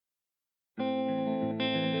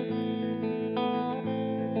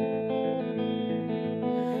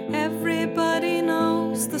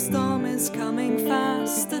knows the storm is coming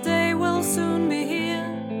fast, the day will soon be here,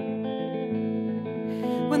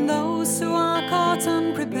 when those who are caught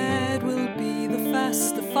unprepared will be the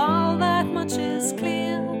first to fall, that much is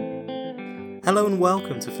clear. Hello and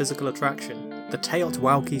welcome to Physical Attraction, the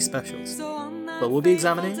Teotihuacan specials, where we'll be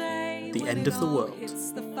examining the end of the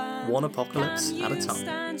world, one apocalypse at a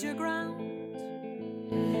time.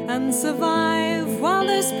 And survive while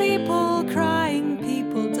there's people crying,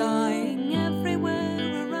 people dying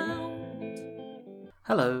everywhere around.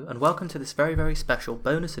 Hello and welcome to this very, very special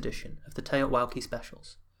bonus edition of the Teotihuacan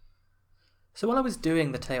specials. So while I was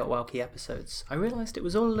doing the Teotihuacan episodes, I realised it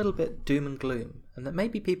was all a little bit doom and gloom, and that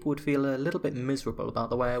maybe people would feel a little bit miserable about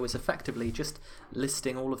the way I was effectively just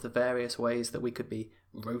listing all of the various ways that we could be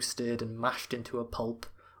roasted and mashed into a pulp,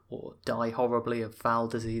 or die horribly of foul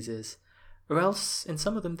diseases, or else, in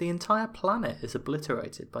some of them, the entire planet is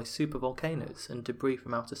obliterated by supervolcanoes and debris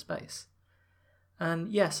from outer space.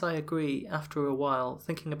 And yes, I agree, after a while,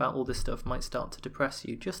 thinking about all this stuff might start to depress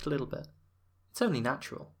you just a little bit. It's only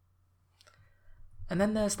natural. And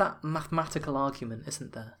then there's that mathematical argument,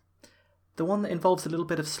 isn't there? The one that involves a little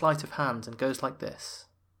bit of sleight of hand and goes like this.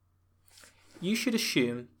 You should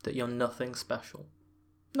assume that you're nothing special.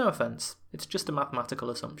 No offence, it's just a mathematical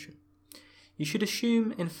assumption. You should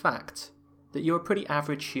assume, in fact, that you're a pretty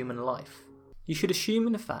average human life. You should assume,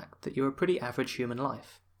 in fact, that you're a pretty average human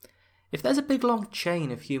life. If there's a big long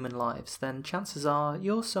chain of human lives, then chances are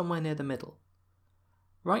you're somewhere near the middle.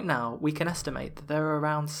 Right now, we can estimate that there are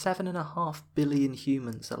around 7.5 billion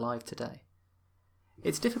humans alive today.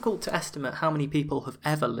 It's difficult to estimate how many people have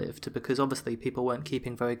ever lived because obviously people weren't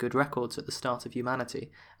keeping very good records at the start of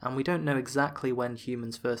humanity, and we don't know exactly when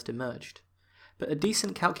humans first emerged. But a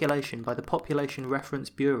decent calculation by the Population Reference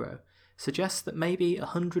Bureau suggests that maybe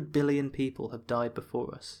 100 billion people have died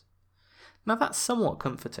before us. Now that's somewhat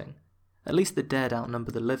comforting, at least the dead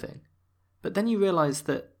outnumber the living. But then you realise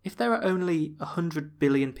that if there are only 100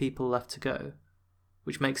 billion people left to go,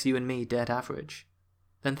 which makes you and me dead average,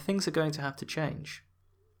 then things are going to have to change.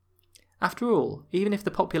 After all, even if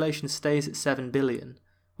the population stays at 7 billion,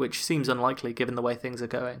 which seems unlikely given the way things are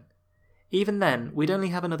going, even then we'd only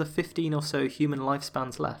have another 15 or so human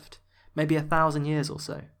lifespans left, maybe 1,000 years or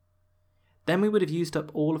so. Then we would have used up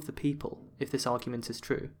all of the people, if this argument is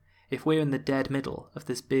true, if we're in the dead middle of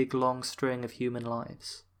this big long string of human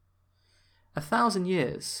lives. 1,000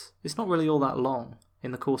 years is not really all that long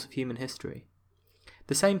in the course of human history.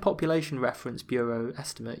 The same Population Reference Bureau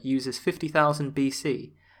estimate uses 50,000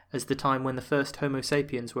 BC as the time when the first Homo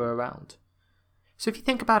sapiens were around. So if you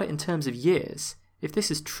think about it in terms of years, if this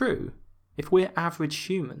is true, if we're average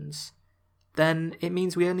humans, then it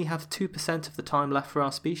means we only have 2% of the time left for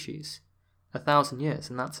our species. 1,000 years,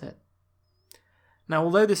 and that's it. Now,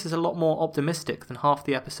 although this is a lot more optimistic than half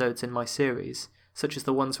the episodes in my series, such as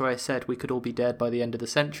the ones where I said we could all be dead by the end of the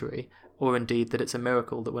century, or indeed that it's a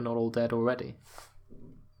miracle that we're not all dead already.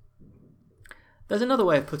 There's another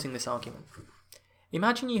way of putting this argument.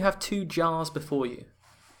 Imagine you have two jars before you.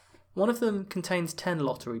 One of them contains 10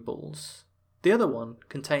 lottery balls. The other one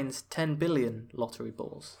contains 10 billion lottery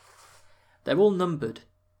balls. They're all numbered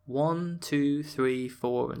 1, 2, 3,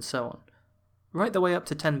 4, and so on, right the way up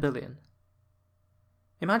to 10 billion.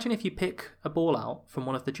 Imagine if you pick a ball out from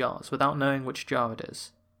one of the jars without knowing which jar it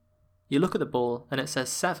is. You look at the ball and it says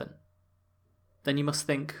 7. Then you must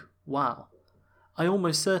think, wow, I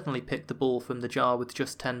almost certainly picked the ball from the jar with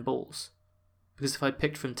just 10 balls. Because if I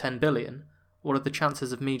picked from 10 billion, what are the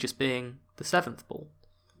chances of me just being the 7th ball?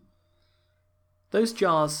 Those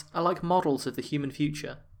jars are like models of the human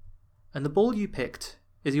future, and the ball you picked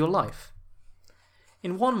is your life.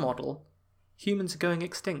 In one model, humans are going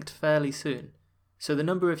extinct fairly soon, so the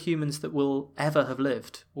number of humans that will ever have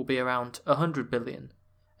lived will be around 100 billion,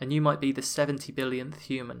 and you might be the 70 billionth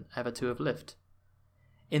human ever to have lived.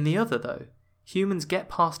 In the other, though, humans get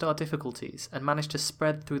past our difficulties and manage to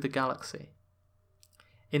spread through the galaxy.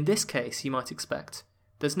 In this case, you might expect,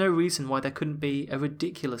 there's no reason why there couldn't be a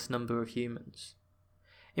ridiculous number of humans.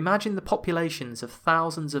 Imagine the populations of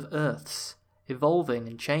thousands of Earths evolving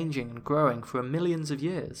and changing and growing for millions of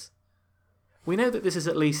years. We know that this is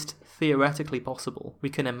at least theoretically possible, we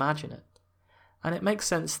can imagine it, and it makes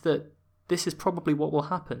sense that this is probably what will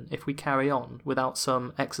happen if we carry on without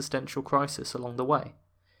some existential crisis along the way.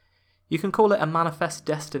 You can call it a manifest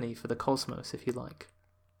destiny for the cosmos if you like.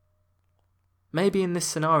 Maybe in this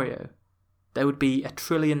scenario, there would be 1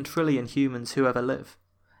 trillion humans who ever live,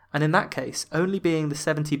 and in that case, only being the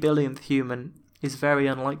 70 billionth human is very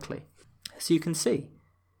unlikely. So you can see,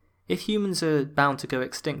 if humans are bound to go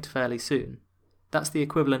extinct fairly soon, that's the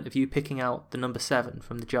equivalent of you picking out the number 7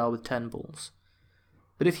 from the jar with 10 balls.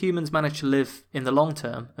 But if humans manage to live in the long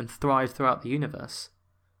term and thrive throughout the universe,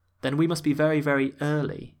 then we must be very, very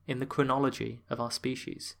early in the chronology of our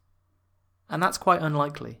species. And that's quite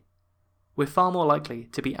unlikely. We're far more likely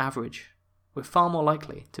to be average. We're far more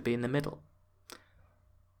likely to be in the middle.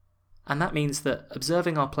 And that means that,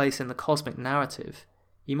 observing our place in the cosmic narrative,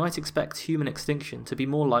 you might expect human extinction to be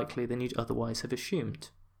more likely than you'd otherwise have assumed.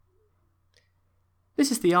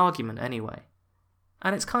 This is the argument anyway,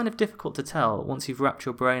 and it's kind of difficult to tell once you've wrapped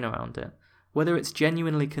your brain around it, whether it's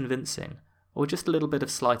genuinely convincing or just a little bit of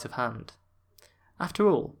sleight of hand. After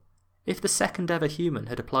all, if the second ever human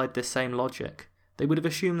had applied this same logic, they would have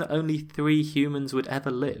assumed that only 3 humans would ever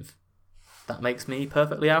live. That makes me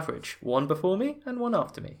perfectly average, 1 before me and 1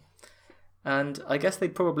 after me. And I guess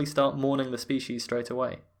they'd probably start mourning the species straight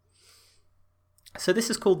away. So this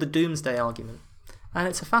is called the doomsday argument, and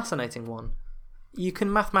it's a fascinating one. You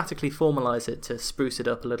can mathematically formalise it to spruce it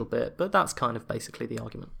up a little bit, but that's kind of basically the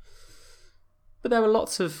argument. But there are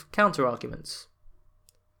lots of counter-arguments.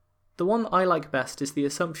 The one I like best is the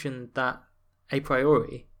assumption that, a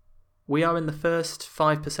priori, we are in the first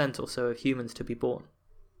 5% or so of humans to be born.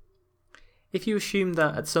 If you assume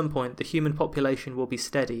that at some point the human population will be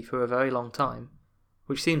steady for a very long time,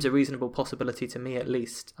 which seems a reasonable possibility to me at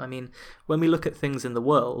least. I mean, when we look at things in the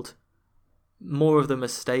world, more of them are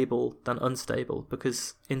stable than unstable,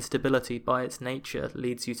 because instability by its nature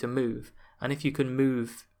leads you to move, and if you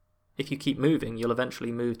keep moving, you'll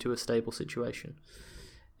eventually move to a stable situation.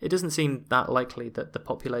 It doesn't seem that likely that the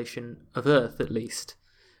population of Earth, at least,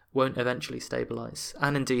 won't eventually stabilise,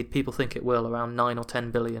 and indeed people think it will around 9 or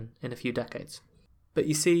 10 billion in a few decades. But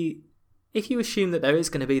you see, if you assume that there is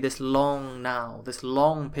going to be this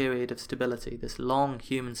long period of stability, this long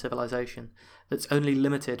human civilization that's only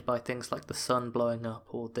limited by things like the sun blowing up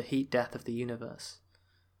or the heat death of the universe,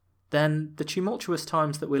 then the tumultuous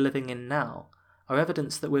times that we're living in now are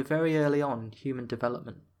evidence that we're very early on in human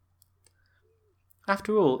development.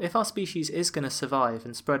 After all, if our species is going to survive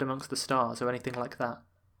and spread amongst the stars or anything like that,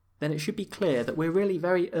 then it should be clear that we're really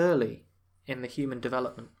very early in the human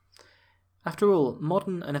development. After all,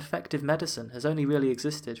 modern and effective medicine has only really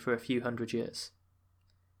existed for a few hundred years.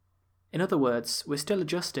 In other words, we're still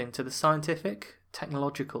adjusting to the scientific,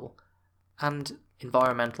 technological, and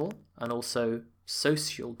environmental, and also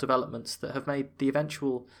social developments that have made the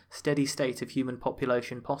eventual steady state of human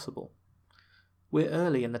population possible. We're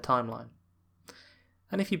early in the timeline.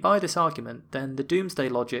 And if you buy this argument, then the doomsday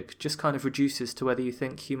logic just kind of reduces to whether you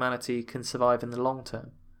think humanity can survive in the long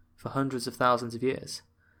term, for hundreds of thousands of years.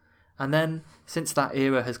 And then, since that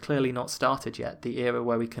era has clearly not started yet, the era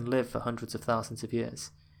where we can live for hundreds of thousands of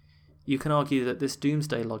years, you can argue that this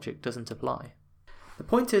doomsday logic doesn't apply. The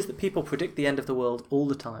point is that people predict the end of the world all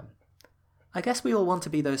the time. I guess we all want to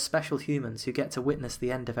be those special humans who get to witness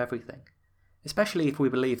the end of everything. Especially if we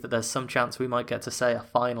believe that there's some chance we might get to say a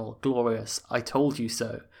final, glorious, "I told you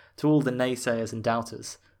so" to all the naysayers and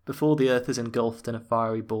doubters, before the Earth is engulfed in a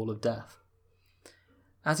fiery ball of death.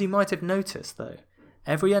 As you might have noticed, though,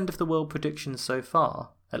 every end-of-the-world prediction so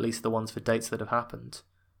far, at least the ones for dates that have happened,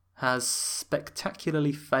 has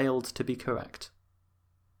spectacularly failed to be correct.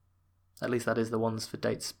 At least that is the ones for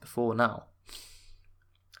dates before now.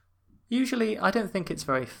 Usually, I don't think it's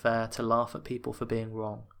very fair to laugh at people for being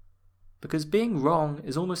wrong, because being wrong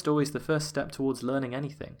is almost always the first step towards learning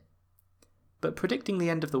anything. But predicting the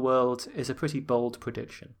end of the world is a pretty bold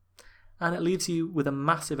prediction, and it leaves you with a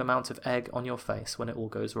massive amount of egg on your face when it all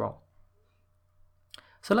goes wrong.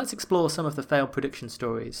 So let's explore some of the failed prediction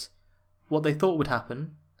stories, what they thought would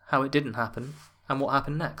happen, how it didn't happen, and what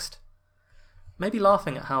happened next. Maybe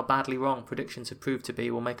laughing at how badly wrong predictions have proved to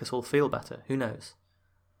be will make us all feel better, who knows?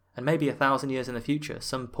 And maybe 1,000 years in the future,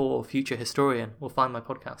 some poor future historian will find my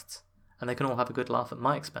podcasts, and they can all have a good laugh at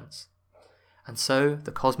my expense. And so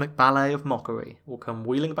the cosmic ballet of mockery will come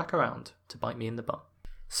wheeling back around to bite me in the butt.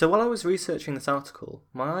 So while I was researching this article,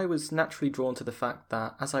 my eye was naturally drawn to the fact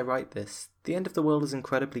that, as I write this, the end of the world is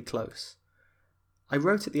incredibly close. I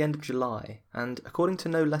wrote at the end of July, and according to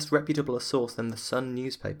no less reputable a source than the Sun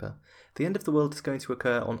newspaper, the end of the world is going to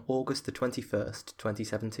occur on August the 21st,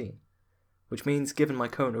 2017. Which means, given my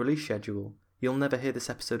current release schedule, you'll never hear this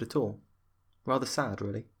episode at all. Rather sad,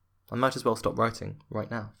 really. I might as well stop writing right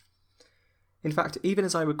now. In fact, even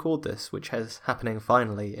as I record this, which is happening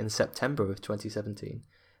finally in September of 2017,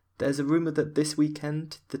 there's a rumour that this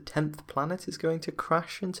weekend the 10th planet is going to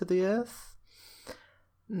crash into the Earth.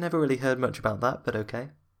 Never really heard much about that, but okay.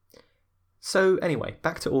 So anyway,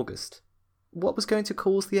 back to August. What was going to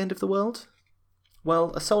cause the end of the world?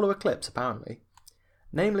 Well, a solar eclipse, apparently.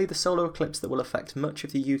 Namely the solar eclipse that will affect much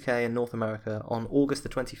of the UK and North America on August the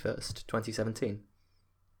 21st, 2017.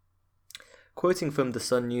 quoting from the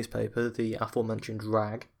Sun newspaper, the aforementioned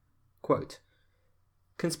rag, quote,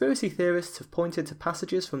 "Conspiracy theorists have pointed to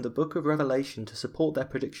passages from the Book of Revelation to support their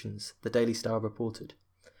predictions," the Daily Star reported.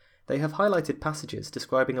 "They have highlighted passages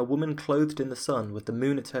describing a woman clothed in the sun with the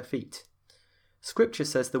moon at her feet. Scripture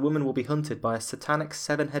says the woman will be hunted by a satanic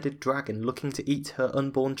seven-headed dragon looking to eat her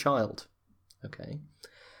unborn child." Okay.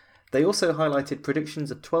 They also highlighted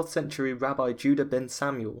predictions of 12th century Rabbi Judah ben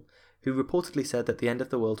Samuel, who reportedly said that the end of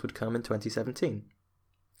the world would come in 2017.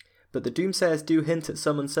 But the doomsayers do hint at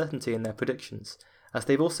some uncertainty in their predictions, as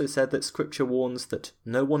they've also said that Scripture warns that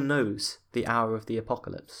no one knows the hour of the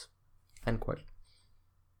apocalypse. End quote.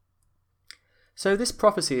 So this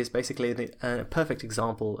prophecy is basically a perfect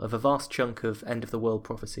example of a vast chunk of end-of-the-world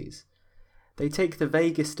prophecies. They take the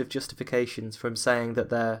vaguest of justifications from saying that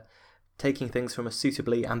they're taking things from a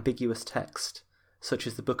suitably ambiguous text, such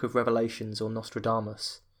as the Book of Revelations or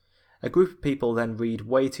Nostradamus. A group of people then read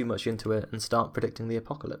way too much into it and start predicting the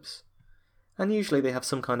apocalypse. And usually they have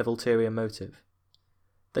some kind of ulterior motive.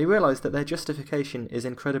 They realise that their justification is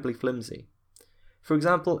incredibly flimsy. For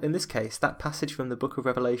example, in this case, that passage from the Book of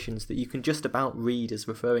Revelations that you can just about read as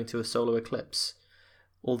referring to a solar eclipse,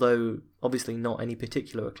 although obviously not any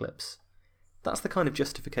particular eclipse. That's the kind of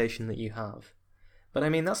justification that you have. But I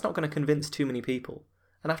mean, that's not going to convince too many people.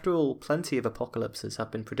 And after all, plenty of apocalypses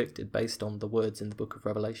have been predicted based on the words in the Book of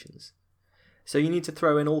Revelations. So you need to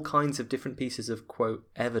throw in all kinds of different pieces of, quote,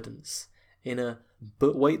 evidence in a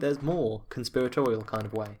 "but wait, there's more" conspiratorial kind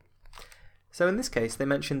of way. So in this case, they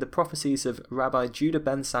mentioned the prophecies of Rabbi Judah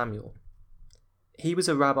ben Samuel. He was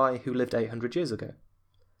a rabbi who lived 800 years ago.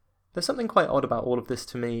 There's something quite odd about all of this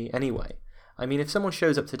to me anyway. I mean, if someone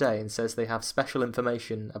shows up today and says they have special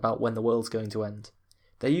information about when the world's going to end,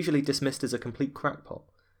 they're usually dismissed as a complete crackpot,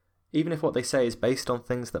 even if what they say is based on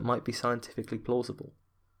things that might be scientifically plausible.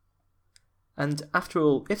 And after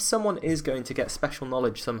all, if someone is going to get special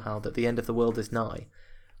knowledge somehow that the end of the world is nigh,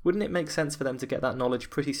 wouldn't it make sense for them to get that knowledge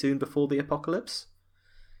pretty soon before the apocalypse?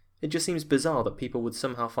 It just seems bizarre that people would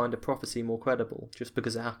somehow find a prophecy more credible just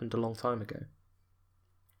because it happened a long time ago.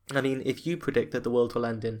 I mean, if you predict that the world will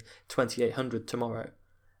end in 2800 tomorrow,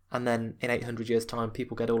 and then in 800 years' time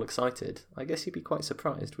people get all excited, I guess you'd be quite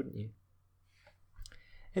surprised, wouldn't you?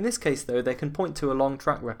 In this case, though, they can point to a long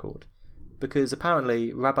track record, because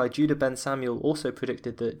apparently Rabbi Judah ben Samuel also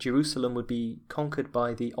predicted that Jerusalem would be conquered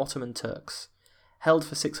by the Ottoman Turks, held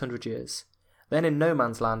for 600 years, then in no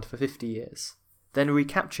man's land for 50 years, then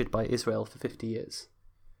recaptured by Israel for 50 years,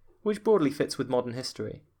 which broadly fits with modern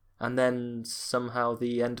history, and then somehow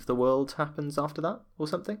the end of the world happens after that, or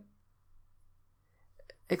something?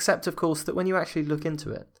 Except, of course, that when you actually look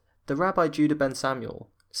into it, the Rabbi Judah ben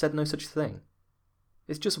Samuel said no such thing.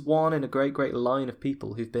 It's just one in a great line of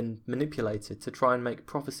people who've been manipulated to try and make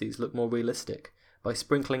prophecies look more realistic by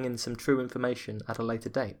sprinkling in some true information at a later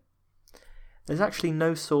date. There's actually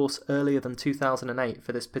no source earlier than 2008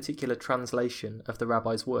 for this particular translation of the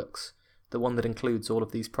rabbi's works, the one that includes all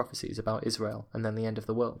of these prophecies about Israel and then the end of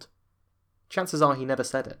the world. Chances are he never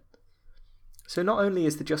said it. So not only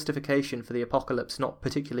is the justification for the apocalypse not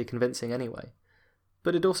particularly convincing anyway,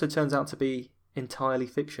 but it also turns out to be entirely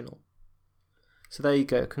fictional. So there you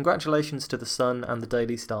go. Congratulations to The Sun and the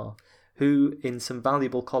Daily Star, who, in some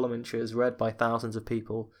valuable columnatures read by thousands of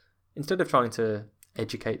people, instead of trying to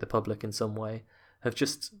educate the public in some way, have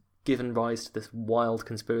just given rise to this wild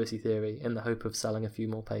conspiracy theory in the hope of selling a few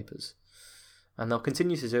more papers. And they'll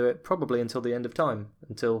continue to do it probably until the end of time,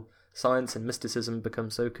 until science and mysticism become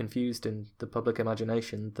so confused in the public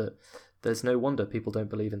imagination that there's no wonder people don't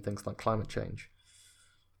believe in things like climate change.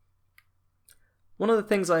 One of the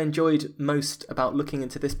things I enjoyed most about looking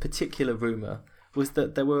into this particular rumour was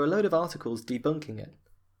that there were a load of articles debunking it.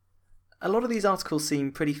 A lot of these articles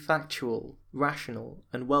seem pretty factual, rational,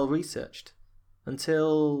 and well-researched,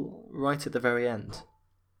 until right at the very end.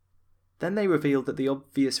 Then they revealed that the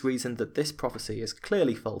obvious reason that this prophecy is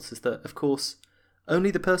clearly false is that, of course,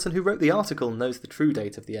 only the person who wrote the article knows the true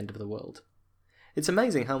date of the end of the world. It's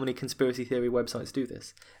amazing how many conspiracy theory websites do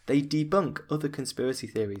this. They debunk other conspiracy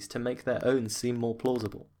theories to make their own seem more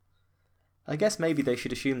plausible. I guess maybe they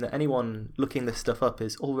should assume that anyone looking this stuff up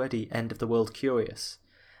is already end of the world curious,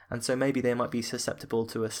 and so maybe they might be susceptible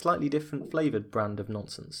to a slightly different flavoured brand of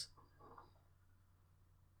nonsense.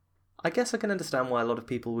 I guess I can understand why a lot of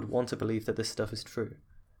people would want to believe that this stuff is true,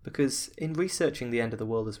 because in researching the end of the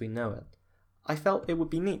world as we know it, I felt it would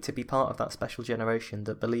be neat to be part of that special generation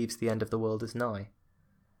that believes the end of the world is nigh.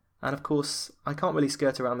 And of course, I can't really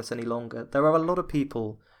skirt around this any longer. There are a lot of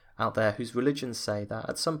people out there whose religions say that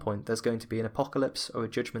at some point there's going to be an apocalypse or a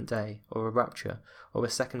judgment day or a rapture or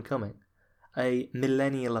a second coming, a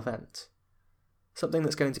millennial event. something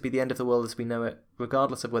that's going to be the end of the world as we know it,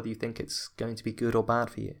 regardless of whether you think it's going to be good or bad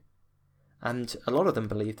for you. And a lot of them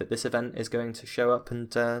believe that this event is going to show up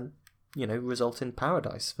and, result in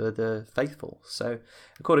paradise for the faithful. So,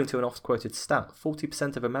 according to an oft-quoted stat,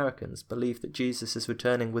 40% of Americans believe that Jesus is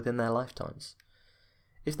returning within their lifetimes.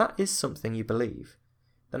 If that is something you believe,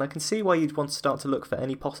 then I can see why you'd want to start to look for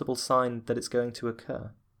any possible sign that it's going to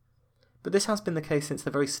occur. But this has been the case since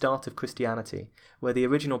the very start of Christianity, where the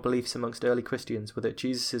original beliefs amongst early Christians were that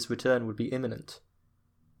Jesus' return would be imminent.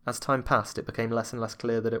 As time passed, it became less and less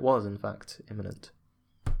clear that it was, in fact, imminent.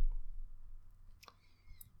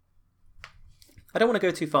 I don't want to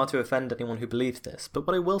go too far to offend anyone who believes this, but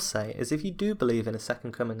what I will say is if you do believe in a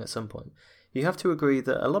second coming at some point, you have to agree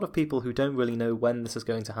that a lot of people who don't really know when this is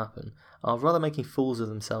going to happen are rather making fools of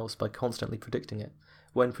themselves by constantly predicting it,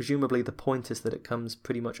 when presumably the point is that it comes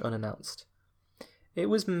pretty much unannounced. It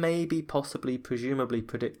was maybe, possibly, presumably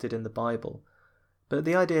predicted in the Bible, but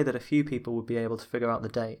the idea that a few people would be able to figure out the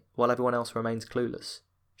date while everyone else remains clueless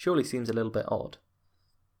surely seems a little bit odd.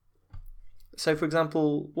 So, for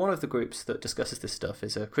example, one of the groups that discusses this stuff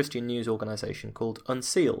is a Christian news organisation called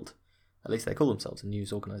Unsealed. At least they call themselves a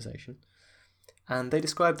news organisation. And they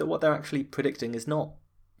describe that what they're actually predicting is not,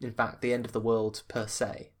 in fact, the end of the world per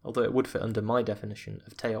se, although it would fit under my definition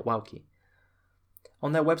of Teotwalki.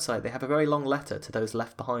 On their website, they have a very long letter to those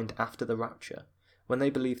left behind after the rapture, when they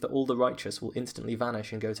believe that all the righteous will instantly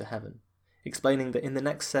vanish and go to heaven, explaining that in the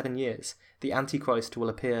next 7 years, the Antichrist will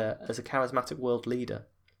appear as a charismatic world leader,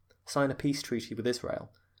 sign a peace treaty with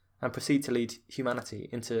Israel, and proceed to lead humanity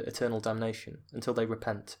into eternal damnation until they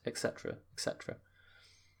repent, etc., etc.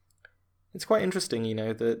 It's quite interesting,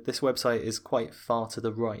 that this website is quite far to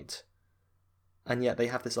the right, and yet they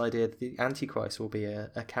have this idea that the Antichrist will be a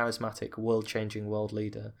charismatic, world-changing world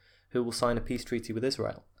leader who will sign a peace treaty with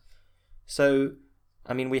Israel. So,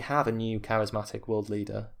 we have a new charismatic world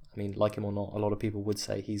leader. Like him or not, a lot of people would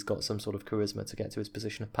say he's got some sort of charisma to get to his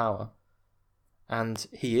position of power. And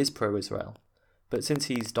he is pro-Israel. But since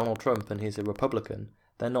he's Donald Trump and he's a Republican,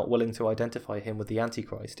 they're not willing to identify him with the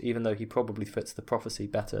Antichrist, even though he probably fits the prophecy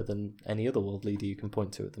better than any other world leader you can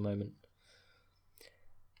point to at the moment.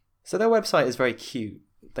 So their website is very cute.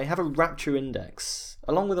 They have a rapture index,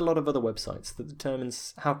 along with a lot of other websites, that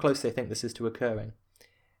determines how close they think this is to occurring.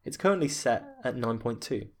 It's currently set at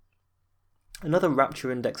 9.2. Another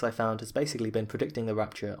rapture index I found has basically been predicting the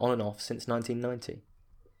rapture on and off since 1990.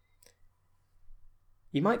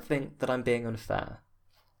 You might think that I'm being unfair.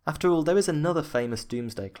 After all, there is another famous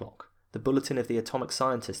doomsday clock, the Bulletin of the Atomic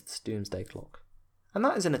Scientists' Doomsday Clock, and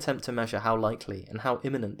that is an attempt to measure how likely and how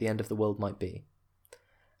imminent the end of the world might be.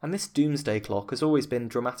 And this doomsday clock has always been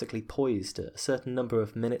dramatically poised at a certain number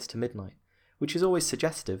of minutes to midnight, which is always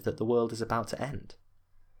suggestive that the world is about to end.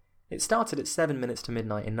 It started at 7 minutes to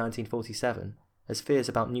midnight in 1947, as fears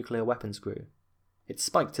about nuclear weapons grew. It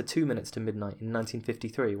spiked to 2 minutes to midnight in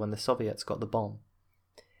 1953 when the Soviets got the bomb.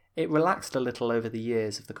 It relaxed a little over the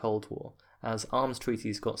years of the Cold War, as arms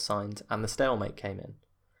treaties got signed and the stalemate came in.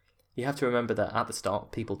 You have to remember that at the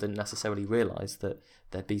start people didn't necessarily realise that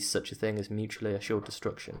there'd be such a thing as mutually assured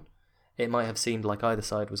destruction. It might have seemed like either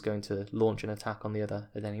side was going to launch an attack on the other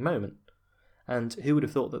at any moment. And who would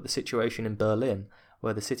have thought that the situation in Berlin,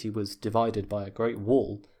 where the city was divided by a great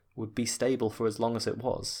wall, would be stable for as long as it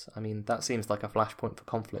was? That seems like a flashpoint for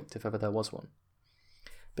conflict if ever there was one.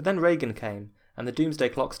 But then Reagan came, and the doomsday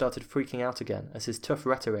clock started freaking out again as his tough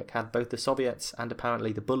rhetoric had both the Soviets and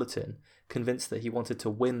apparently the Bulletin convinced that he wanted to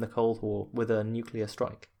win the Cold War with a nuclear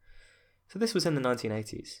strike. So this was in the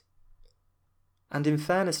 1980s. And in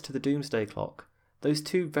fairness to the doomsday clock, those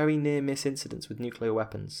two very near-miss incidents with nuclear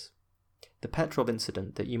weapons, the Petrov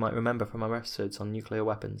incident that you might remember from our episodes on nuclear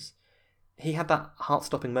weapons, he had that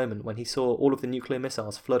heart-stopping moment when he saw all of the nuclear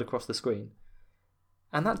missiles flood across the screen.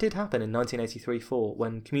 And that did happen in 1983-4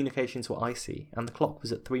 when communications were icy and the clock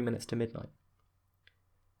was at 3 minutes to midnight.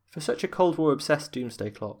 For such a Cold War-obsessed doomsday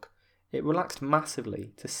clock, it relaxed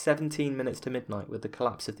massively to 17 minutes to midnight with the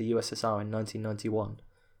collapse of the USSR in 1991.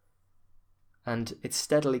 And it's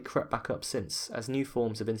steadily crept back up since as new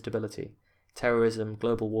forms of instability, terrorism,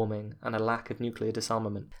 global warming, and a lack of nuclear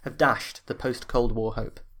disarmament have dashed the post-Cold War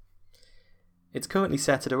hope. It's currently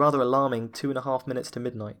set at a rather alarming 2.5 minutes to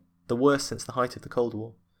midnight, the worst since the height of the Cold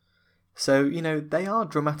War. So, they are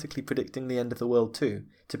dramatically predicting the end of the world too,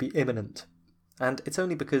 to be imminent. And it's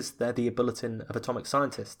only because they're the Bulletin of Atomic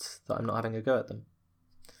Scientists that I'm not having a go at them.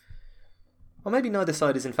 Or maybe neither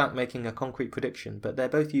side is in fact making a concrete prediction, but they're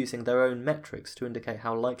both using their own metrics to indicate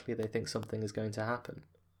how likely they think something is going to happen.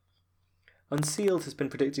 Unsealed has been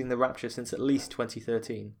predicting the rapture since at least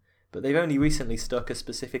 2013, but they've only recently stuck a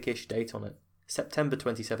specific-ish date on it, September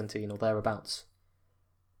 2017 or thereabouts.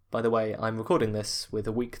 By the way, I'm recording this with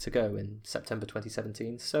a week to go in September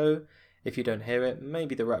 2017, so if you don't hear it,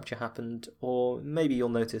 maybe the rapture happened, or maybe you'll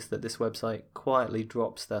notice that this website quietly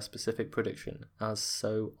drops their specific prediction, as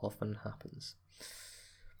so often happens.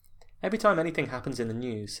 Every time anything happens in the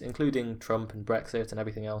news, including Trump and Brexit and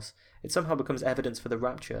everything else, it somehow becomes evidence for the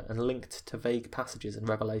rapture and linked to vague passages and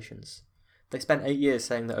revelations. They spent 8 years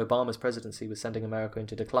saying that Obama's presidency was sending America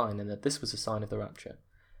into decline and that this was a sign of the rapture.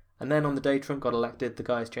 And then on the day Trump got elected, the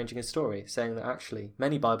guy is changing his story, saying that actually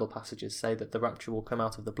many Bible passages say that the rapture will come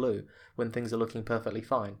out of the blue when things are looking perfectly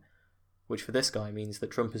fine, which for this guy means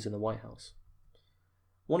that Trump is in the White House.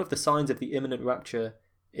 One of the signs of the imminent rapture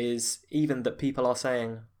is even that people are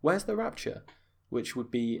saying, "Where's the rapture?" which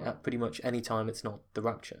would be at pretty much any time it's not the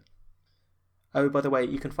rapture. Oh, by the way,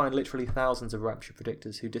 you can find literally thousands of rapture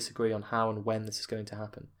predictors who disagree on how and when this is going to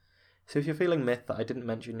happen. So if you're feeling miffed that I didn't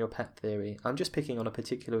mention your pet theory, I'm just picking on a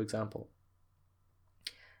particular example.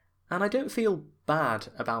 And I don't feel bad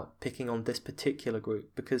about picking on this particular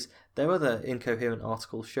group, because their other incoherent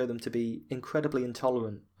articles show them to be incredibly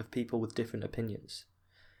intolerant of people with different opinions.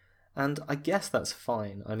 And I guess that's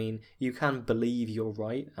fine. I mean, you can believe you're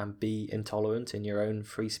right and be intolerant in your own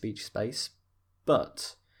free speech space,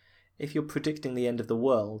 but if you're predicting the end of the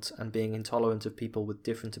world and being intolerant of people with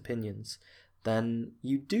different opinions, then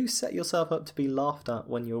you do set yourself up to be laughed at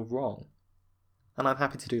when you're wrong. And I'm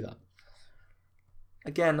happy to do that.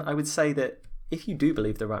 Again, I would say that if you do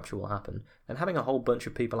believe the rapture will happen, then having a whole bunch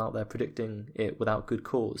of people out there predicting it without good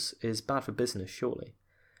cause is bad for business, surely.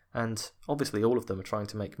 And obviously all of them are trying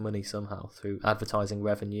to make money somehow through advertising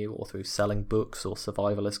revenue or through selling books or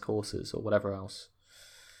survivalist courses or whatever else.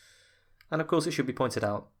 And of course it should be pointed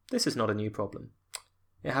out, this is not a new problem.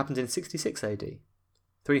 It happened in 66 AD,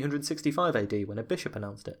 365 AD when a bishop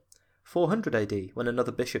announced it, 400 AD when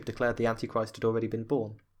another bishop declared the Antichrist had already been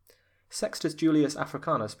born. Sextus Julius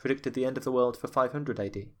Africanus predicted the end of the world for 500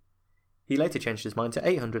 AD. He later changed his mind to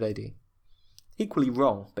 800 AD. Equally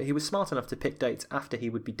wrong, but he was smart enough to pick dates after he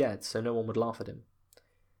would be dead so no one would laugh at him.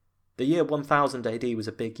 The year 1000 AD was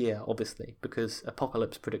a big year, obviously, because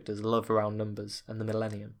apocalypse predictors love round numbers and the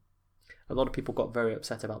millennium. A lot of people got very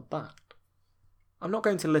upset about that. I'm not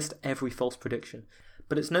going to list every false prediction,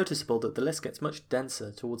 but it's noticeable that the list gets much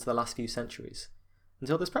denser towards the last few centuries,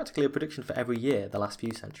 until there's practically a prediction for every year the last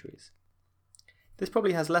few centuries. This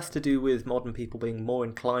probably has less to do with modern people being more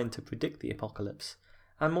inclined to predict the apocalypse,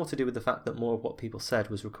 and more to do with the fact that more of what people said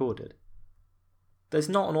was recorded. There's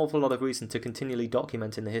not an awful lot of reason to continually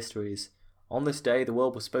document in the histories, "On this day the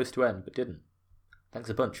world was supposed to end, but didn't." Thanks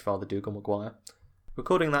a bunch, Father Dougal Maguire.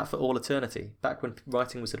 Recording that for all eternity, back when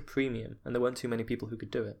writing was at a premium and there weren't too many people who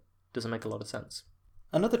could do it, doesn't make a lot of sense.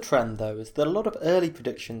 Another trend, though, is that a lot of early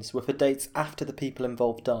predictions were for dates after the people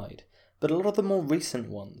involved died, but a lot of the more recent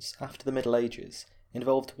ones, after the Middle Ages,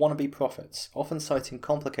 involved wannabe prophets, often citing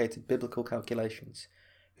complicated biblical calculations,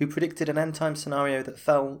 who predicted an end-time scenario that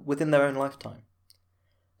fell within their own lifetime.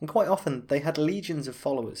 And quite often they had legions of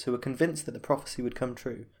followers who were convinced that the prophecy would come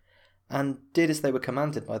true, and did as they were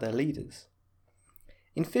commanded by their leaders.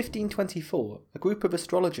 In 1524, a group of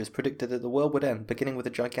astrologers predicted that the world would end beginning with a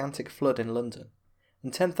gigantic flood in London,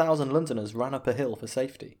 and 10,000 Londoners ran up a hill for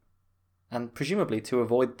safety, and presumably to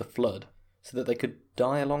avoid the flood, so that they could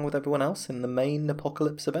die along with everyone else in the main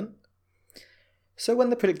apocalypse event. So when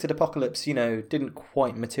the predicted apocalypse, didn't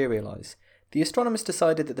quite materialise, the astronomers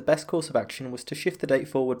decided that the best course of action was to shift the date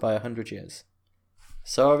forward by 100 years.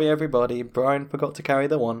 Sorry everybody, Brian forgot to carry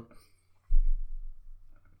the one.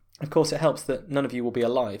 Of course, it helps that none of you will be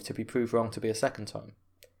alive to be proved wrong to be a second time.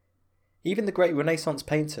 Even the great Renaissance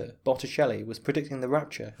painter, Botticelli, was predicting the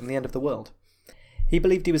rapture and the end of the world. He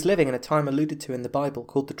believed he was living in a time alluded to in the Bible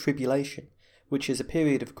called the Tribulation, which is a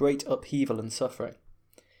period of great upheaval and suffering.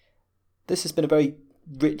 This has been a very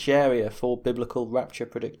rich area for biblical rapture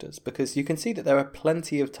predictors, because you can see that there are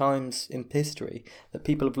plenty of times in history that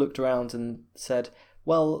people have looked around and said,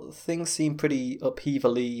 well, things seem pretty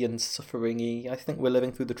upheaval-y and suffering-y. I think we're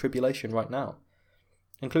living through the tribulation right now,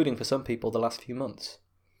 including for some people the last few months.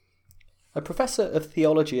 A professor of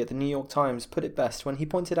theology at the New York Times put it best when he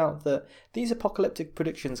pointed out that these apocalyptic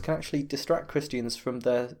predictions can actually distract Christians from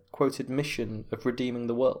their quoted mission of redeeming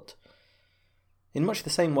the world. In much the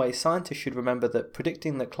same way, scientists should remember that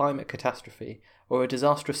predicting that climate catastrophe, or a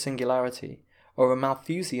disastrous singularity, or a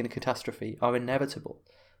Malthusian catastrophe are inevitable.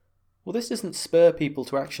 Well, this doesn't spur people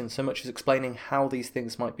to action so much as explaining how these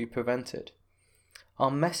things might be prevented. Our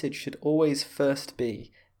message should always first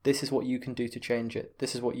be, this is what you can do to change it,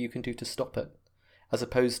 this is what you can do to stop it, as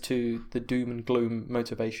opposed to the doom and gloom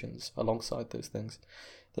motivations alongside those things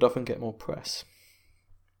that often get more press.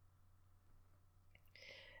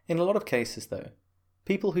 In a lot of cases, though,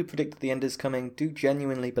 people who predict that the end is coming do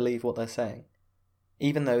genuinely believe what they're saying,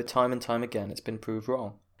 even though time and time again it's been proved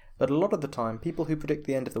wrong. But a lot of the time, people who predict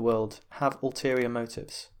the end of the world have ulterior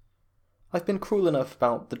motives. I've been cruel enough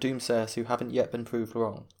about the doomsayers who haven't yet been proved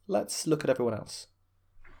wrong. Let's look at everyone else.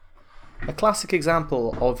 A classic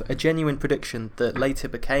example of a genuine prediction that later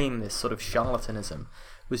became this sort of charlatanism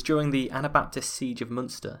was during the Anabaptist siege of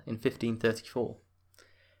Munster in 1534.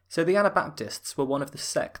 So the Anabaptists were one of the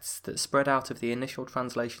sects that spread out of the initial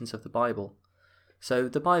translations of the Bible. So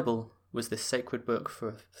the Bible was this sacred book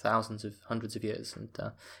for hundreds of years, and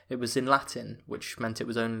it was in Latin, which meant it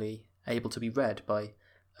was only able to be read by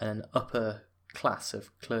an upper class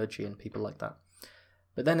of clergy and people like that.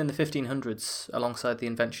 But then in the 1500s, alongside the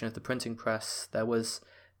invention of the printing press, there was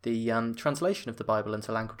the translation of the Bible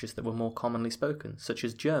into languages that were more commonly spoken, such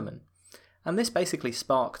as German. And this basically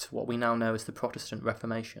sparked what we now know as the Protestant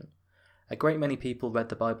Reformation. A great many people read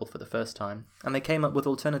the Bible for the first time, and they came up with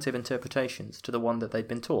alternative interpretations to the one that they'd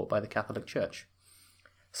been taught by the Catholic Church.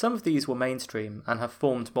 Some of these were mainstream and have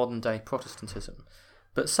formed modern-day Protestantism,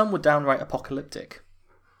 but some were downright apocalyptic.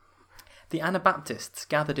 The Anabaptists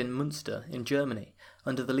gathered in Munster in Germany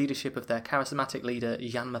under the leadership of their charismatic leader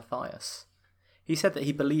Jan Matthias. He said that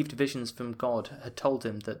he believed visions from God had told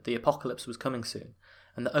him that the apocalypse was coming soon,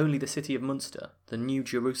 and that only the city of Munster, the New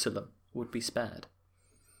Jerusalem, would be spared.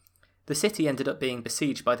 The city ended up being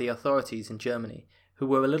besieged by the authorities in Germany, who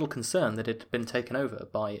were a little concerned that it had been taken over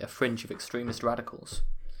by a fringe of extremist radicals.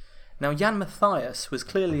 Now, Jan Matthias was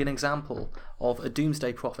clearly an example of a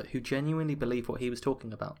doomsday prophet who genuinely believed what he was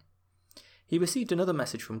talking about. He received another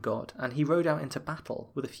message from God, and he rode out into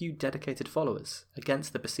battle with a few dedicated followers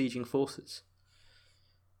against the besieging forces.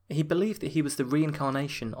 He believed that he was the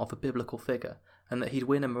reincarnation of a biblical figure, and that he'd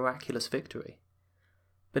win a miraculous victory.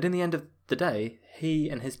 But in the end of the day, he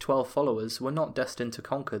and his 12 followers were not destined to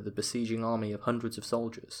conquer the besieging army of hundreds of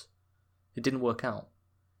soldiers. It didn't work out.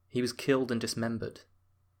 He was killed and dismembered.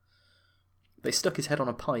 They stuck his head on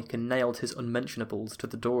a pike and nailed his unmentionables to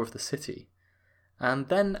the door of the city. And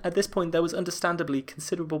then, at this point, there was understandably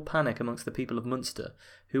considerable panic amongst the people of Munster,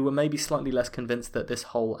 who were maybe slightly less convinced that this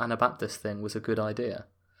whole Anabaptist thing was a good idea.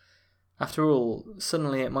 After all,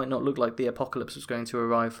 suddenly it might not look like the apocalypse was going to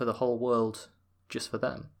arrive for the whole world just for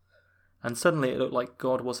them. And suddenly it looked like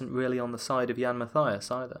God wasn't really on the side of Jan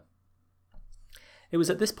Matthias either. It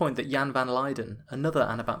was at this point that Jan van Leyden, another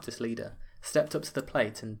Anabaptist leader, stepped up to the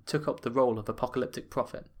plate and took up the role of apocalyptic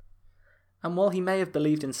prophet. And while he may have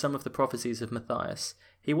believed in some of the prophecies of Matthias,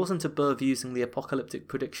 he wasn't above using the apocalyptic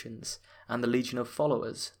predictions and the legion of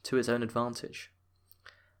followers to his own advantage.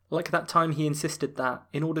 Like that time he insisted that,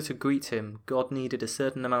 in order to greet him, God needed a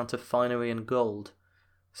certain amount of finery and gold,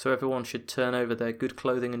 so everyone should turn over their good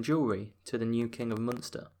clothing and jewellery to the new king of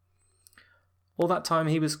Munster. All that time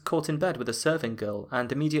he was caught in bed with a serving girl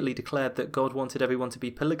and immediately declared that God wanted everyone to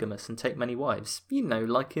be polygamous and take many wives. You know,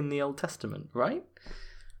 like in the Old Testament, right?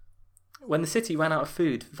 When the city ran out of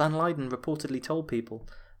food, Van Leyden reportedly told people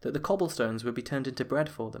that the cobblestones would be turned into bread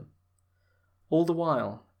for them. All the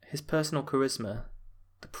while, his personal charisma,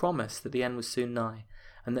 the promise that the end was soon nigh,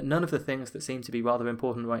 and that none of the things that seem to be rather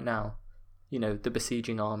important right now, you know, the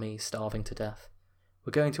besieging army starving to death,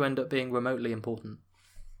 were going to end up being remotely important.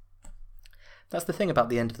 That's the thing about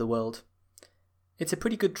the end of the world. It's a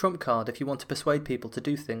pretty good trump card if you want to persuade people to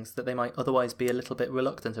do things that they might otherwise be a little bit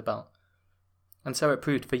reluctant about. And so it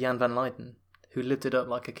proved for Jan van Leyden, who lived it up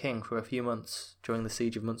like a king for a few months during the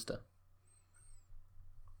siege of Munster.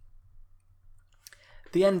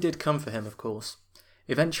 The end did come for him, of course.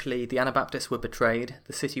 Eventually, the Anabaptists were betrayed,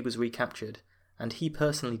 the city was recaptured, and he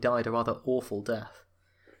personally died a rather awful death.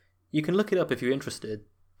 You can look it up if you're interested.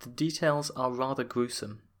 The details are rather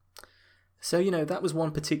gruesome. So, you know, that was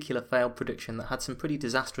one particular failed prediction that had some pretty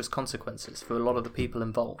disastrous consequences for a lot of the people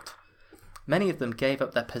involved. Many of them gave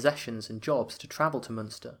up their possessions and jobs to travel to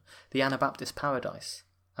Munster, the Anabaptist paradise,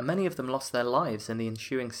 and many of them lost their lives in the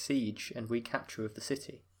ensuing siege and recapture of the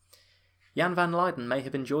city. Jan van Leyden may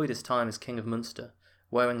have enjoyed his time as King of Munster,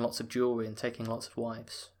 wearing lots of jewellery and taking lots of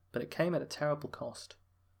wives, but it came at a terrible cost.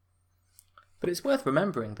 But it's worth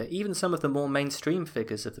remembering that even some of the more mainstream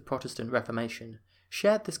figures of the Protestant Reformation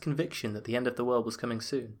shared this conviction that the end of the world was coming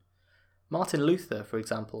soon. Martin Luther, for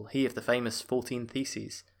example, he of the famous 14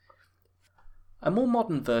 Theses. A more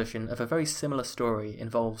modern version of a very similar story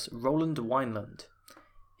involves Roland Wineland.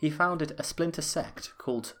 He founded a splinter sect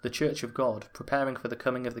called the Church of God, preparing for the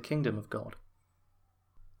coming of the Kingdom of God.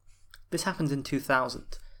 This happened in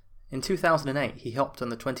 2000. In 2008, he hopped on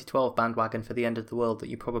the 2012 bandwagon for the end of the world that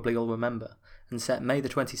you probably all remember, and set May the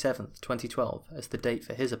 27th, 2012 as the date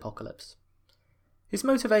for his apocalypse. His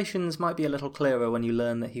motivations might be a little clearer when you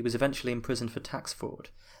learn that he was eventually imprisoned for tax fraud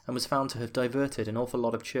and was found to have diverted an awful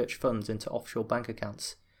lot of church funds into offshore bank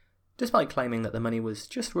accounts, despite claiming that the money was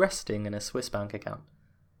just resting in a Swiss bank account.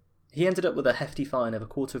 He ended up with a hefty fine of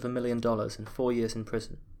 $250,000 and 4 years in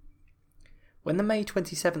prison. When the May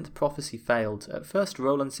 27th prophecy failed, at first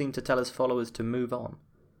Roland seemed to tell his followers to move on,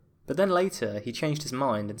 but then later he changed his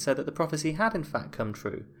mind and said that the prophecy had in fact come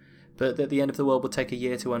true, but that the end of the world would take a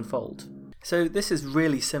year to unfold. So this is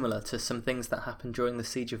really similar to some things that happened during the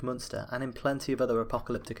Siege of Munster and in plenty of other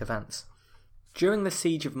apocalyptic events. During the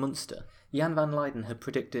Siege of Munster, Jan van Leyden had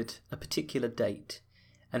predicted a particular date,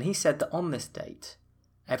 and he said that on this date,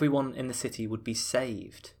 everyone in the city would be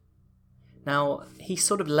saved. Now, he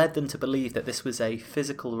sort of led them to believe that this was a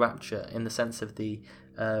physical rapture in the sense of the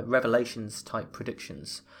Revelations-type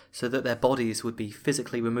predictions, so that their bodies would be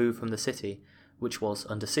physically removed from the city, which was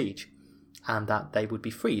under siege, and that they would be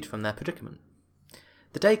freed from their predicament.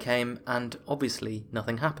 The day came, and obviously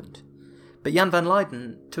nothing happened. But Jan van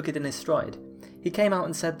Leyden took it in his stride. He came out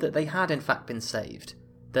and said that they had in fact been saved.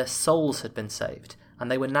 Their souls had been saved, and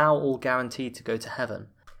they were now all guaranteed to go to heaven.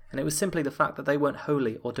 And it was simply the fact that they weren't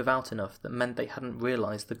holy or devout enough that meant they hadn't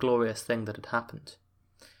realised the glorious thing that had happened.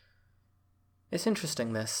 It's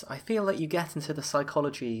interesting, this. I feel that you get into the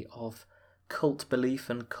psychology of cult belief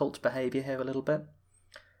and cult behaviour here a little bit.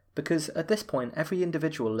 Because at this point, every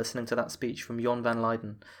individual listening to that speech from Jan van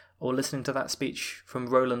Leyden, or listening to that speech from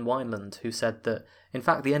Roland Wineland, who said that, in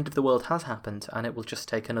fact, the end of the world has happened and it will just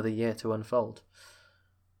take another year to unfold,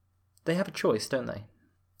 they have a choice, don't they?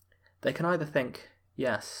 They can either think,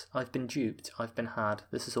 yes, I've been duped, I've been had,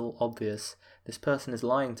 this is all obvious, this person is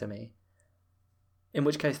lying to me. In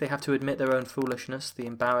which case they have to admit their own foolishness, the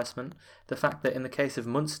embarrassment, the fact that in the case of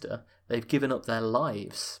Munster, they've given up their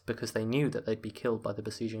lives because they knew that they'd be killed by the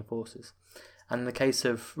besieging forces. And in the case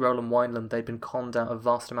of Roland Wineland, they'd been conned out of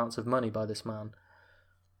vast amounts of money by this man.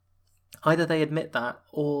 Either they admit that,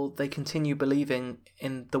 or they continue believing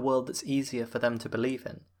in the world that's easier for them to believe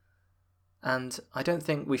in. And I don't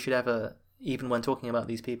think we should ever, even when talking about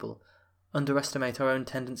these people, underestimate our own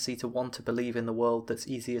tendency to want to believe in the world that's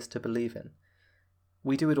easiest to believe in.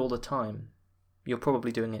 We do it all the time. You're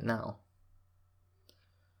probably doing it now.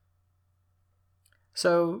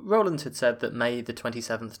 So, Roland had said that May the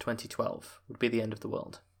 27th, 2012 would be the end of the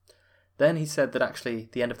world. Then he said that actually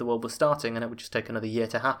the end of the world was starting and it would just take another year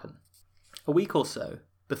to happen. A week or so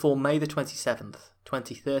before May the 27th,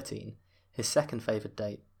 2013, his second favoured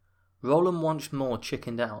date, Roland once more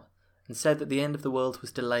chickened out and said that the end of the world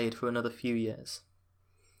was delayed for another few years.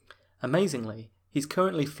 Amazingly, he's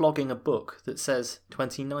currently flogging a book that says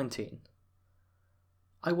 2019.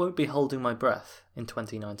 I won't be holding my breath in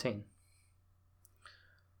 2019.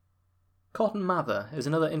 Cotton Mather is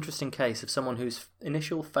another interesting case of someone whose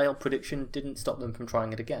initial failed prediction didn't stop them from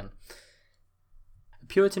trying it again. A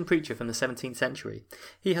Puritan preacher from the 17th century,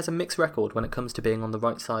 he has a mixed record when it comes to being on the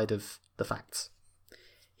right side of the facts.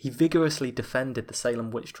 He vigorously defended the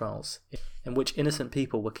Salem witch trials, in which innocent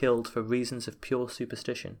people were killed for reasons of pure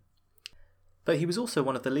superstition. But he was also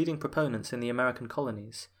one of the leading proponents in the American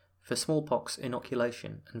colonies for smallpox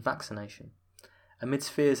inoculation and vaccination,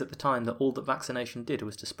 amidst fears at the time that all that vaccination did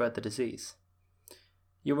was to spread the disease.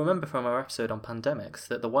 You'll remember from our episode on pandemics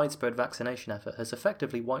that the widespread vaccination effort has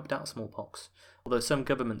effectively wiped out smallpox, although some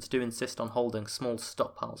governments do insist on holding small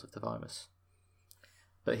stockpiles of the virus.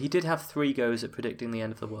 But he did have 3 goes at predicting the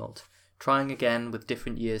end of the world, trying again with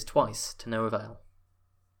different years twice to no avail.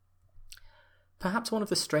 Perhaps one of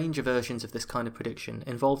the stranger versions of this kind of prediction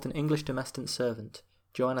involved an English domestic servant,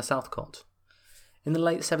 Joanna Southcott. In the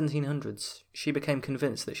late 1700s, she became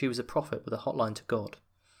convinced that she was a prophet with a hotline to God.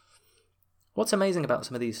 What's amazing about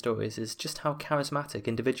some of these stories is just how charismatic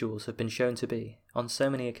individuals have been shown to be on so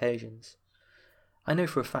many occasions. I know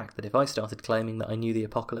for a fact that if I started claiming that I knew the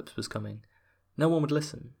apocalypse was coming, no one would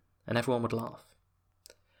listen, and everyone would laugh.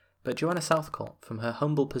 But Joanna Southcott, from her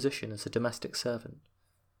humble position as a domestic servant,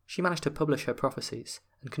 she managed to publish her prophecies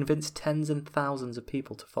and convince tens and thousands of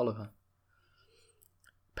people to follow her.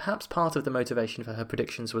 Perhaps part of the motivation for her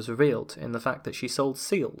predictions was revealed in the fact that she sold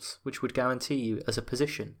seals, which would guarantee you as a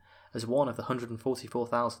position as one of the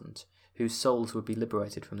 144,000 whose souls would be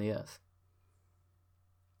liberated from the earth.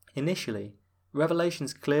 Initially,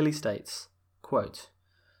 Revelations clearly states, quote,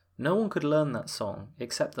 "No one could learn that song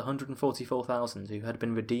except the 144,000 who had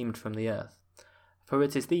been redeemed from the earth, for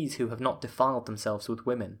it is these who have not defiled themselves with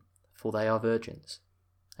women, for they are virgins."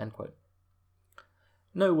 End quote.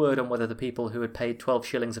 No word on whether the people who had paid 12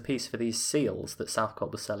 shillings apiece for these seals that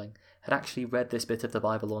Southcott was selling had actually read this bit of the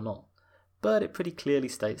Bible or not, but it pretty clearly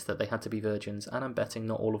states that they had to be virgins, and I'm betting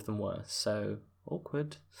not all of them were, so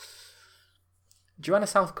awkward. Joanna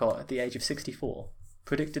Southcott, at the age of 64,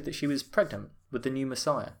 predicted that she was pregnant with the new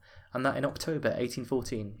Messiah, and that in October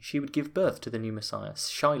 1814 she would give birth to the new Messiah,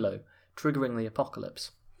 Shiloh, triggering the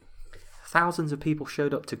apocalypse. Thousands of people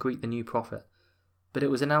showed up to greet the new prophet, but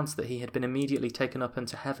it was announced that he had been immediately taken up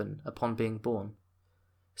into heaven upon being born.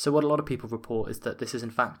 So what a lot of people report is that this is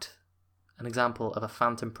in fact an example of a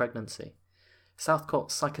phantom pregnancy. Southcott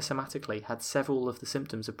psychosomatically had several of the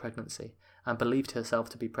symptoms of pregnancy and believed herself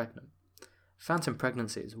to be pregnant. Phantom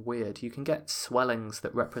pregnancy is weird. You can get swellings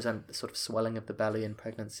that represent the sort of swelling of the belly in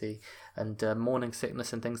pregnancy, and morning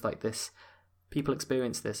sickness and things like this. People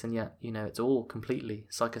experience this, and yet, it's all completely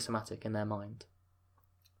psychosomatic in their mind.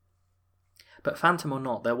 But phantom or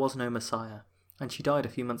not, there was no Messiah, and she died a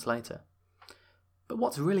few months later. But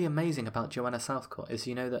what's really amazing about Joanna Southcott is,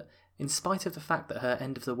 that in spite of the fact that her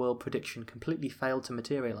end-of-the-world prediction completely failed to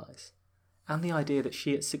materialise, and the idea that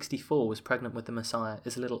she at 64 was pregnant with the Messiah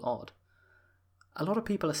is a little odd, a lot of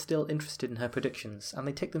people are still interested in her predictions, and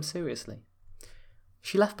they take them seriously.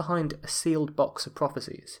 She left behind a sealed box of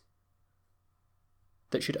prophecies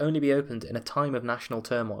that should only be opened in a time of national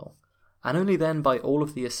turmoil, and only then by all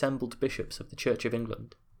of the assembled bishops of the Church of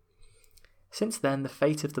England. Since then, the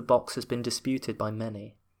fate of the box has been disputed by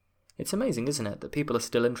many. It's amazing, isn't it, that people are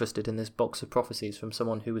still interested in this box of prophecies from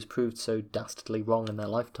someone who was proved so dastardly wrong in their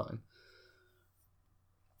lifetime.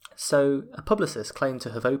 So, a publicist claimed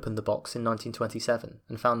to have opened the box in 1927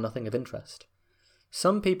 and found nothing of interest.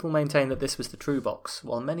 Some people maintain that this was the true box,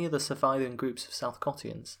 while many of the surviving groups of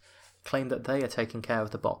Southcottians claim that they are taking care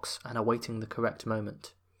of the box and awaiting the correct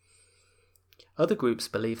moment. Other groups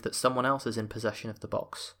believe that someone else is in possession of the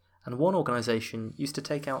box, and one organisation used to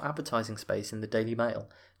take out advertising space in the Daily Mail,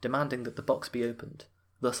 demanding that the box be opened,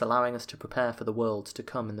 thus allowing us to prepare for the world to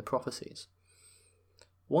come in the prophecies.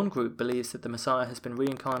 One group believes that the Messiah has been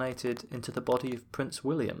reincarnated into the body of Prince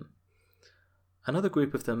William. Another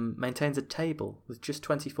group of them maintains a table with just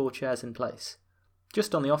 24 chairs in place,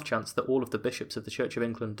 just on the off chance that all of the bishops of the Church of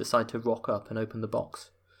England decide to rock up and open the box.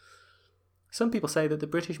 Some people say that the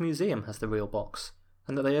British Museum has the real box,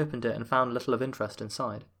 and that they opened it and found little of interest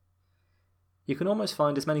inside. You can almost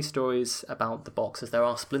find as many stories about the box as there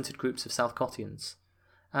are splintered groups of Southcottians,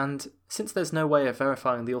 and since there's no way of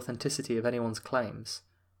verifying the authenticity of anyone's claims,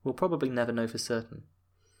 we'll probably never know for certain.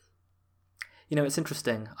 It's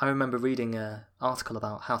interesting, I remember reading an article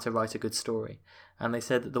about how to write a good story, and they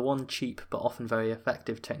said that the one cheap but often very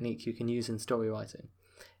effective technique you can use in story writing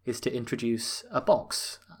is to introduce a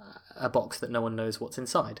box that no one knows what's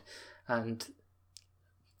inside, and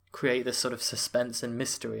create this sort of suspense and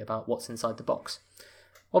mystery about what's inside the box.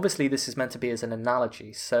 Obviously this is meant to be as an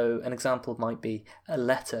analogy, so an example might be a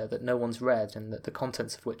letter that no one's read and that the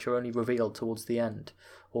contents of which are only revealed towards the end,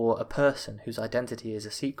 or a person whose identity is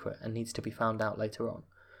a secret and needs to be found out later on.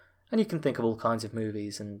 And you can think of all kinds of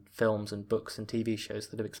movies and films and books and TV shows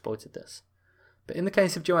that have exploited this. But in the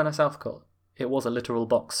case of Joanna Southcott, it was a literal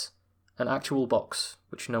box, an actual box,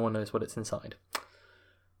 which no one knows what it's inside.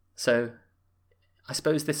 So, I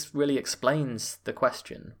suppose this really explains the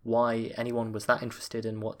question why anyone was that interested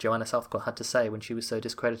in what Joanna Southcott had to say when she was so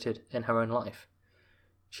discredited in her own life.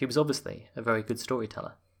 She was obviously a very good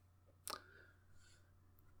storyteller.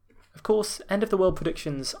 Of course, end-of-the-world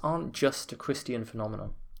predictions aren't just a Christian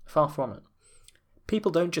phenomenon. Far from it.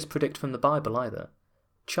 People don't just predict from the Bible either.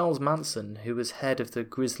 Charles Manson, who was head of the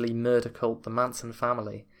grisly murder cult the Manson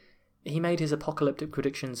family, he made his apocalyptic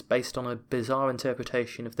predictions based on a bizarre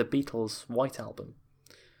interpretation of the Beatles' White Album.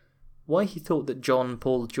 Why he thought that John,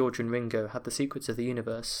 Paul, George and Ringo had the secrets of the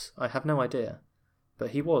universe, I have no idea,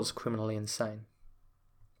 but he was criminally insane.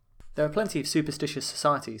 There are plenty of superstitious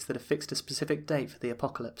societies that have fixed a specific date for the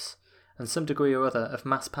apocalypse, and some degree or other of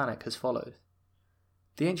mass panic has followed.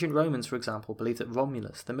 The ancient Romans, for example, believed that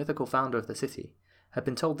Romulus, the mythical founder of the city, had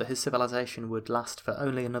been told that his civilization would last for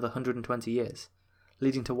only another 120 years,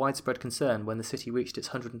 leading to widespread concern when the city reached its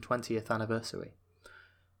 120th anniversary.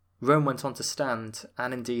 Rome went on to stand,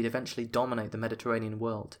 and indeed eventually dominate the Mediterranean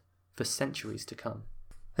world, for centuries to come.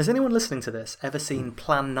 Has anyone listening to this ever seen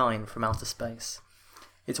Plan 9 from Outer Space?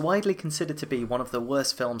 It's widely considered to be one of the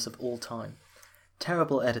worst films of all time.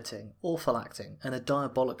 Terrible editing, awful acting, and a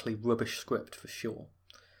diabolically rubbish script for sure.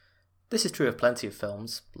 This is true of plenty of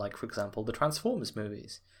films, like for example the Transformers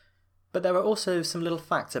movies. But there are also some little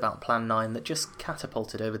facts about Plan 9 that just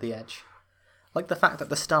catapulted over the edge. Like the fact that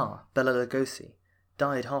the star, Bela Lugosi,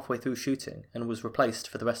 died halfway through shooting and was replaced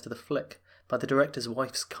for the rest of the flick by the director's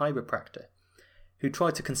wife's chiropractor, who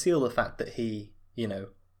tried to conceal the fact that he,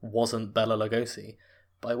 wasn't Bela Lugosi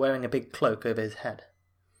by wearing a big cloak over his head.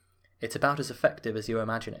 It's about as effective as you're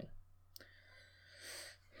imagining.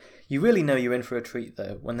 You really know you're in for a treat,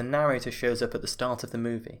 though, when the narrator shows up at the start of the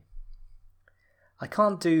movie. I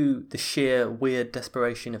can't do the sheer weird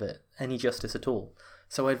desperation of it any justice at all,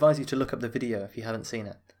 so I advise you to look up the video if you haven't seen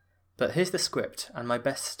it. But here's the script and my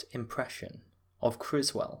best impression of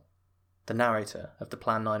Criswell, the narrator of the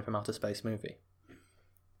Plan 9 from Outer Space movie.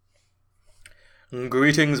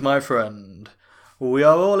 Greetings, my friend. We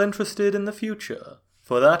are all interested in the future,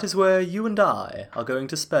 for that is where you and I are going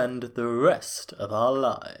to spend the rest of our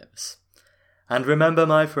lives. And remember,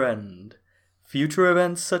 my friend, future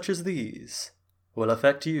events such as these will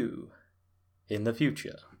affect you in the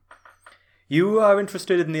future. You are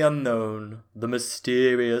interested in the unknown, the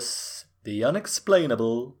mysterious, the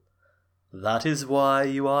unexplainable. That is why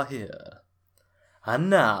you are here. And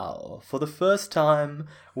now, for the first time,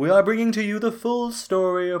 we are bringing to you the full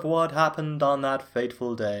story of what happened on that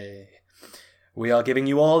fateful day. We are giving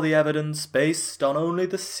you all the evidence based on only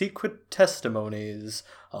the secret testimonies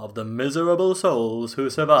of the miserable souls who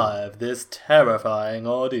survived this terrifying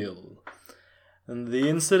ordeal. And the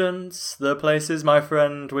incidents, the places, my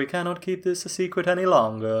friend, we cannot keep this a secret any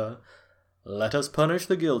longer. Let us punish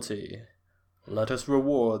the guilty. Let us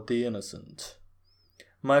reward the innocent.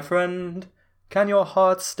 My friend, can your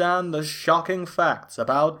heart stand the shocking facts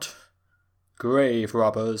about grave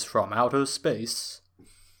robbers from outer space?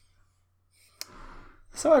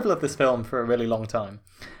 So I've loved this film for a really long time,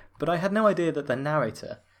 but I had no idea that the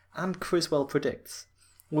narrator and Criswell Predicts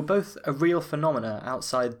were both a real phenomena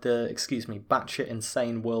outside the, batshit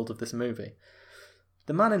insane world of this movie.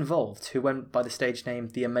 The man involved, who went by the stage name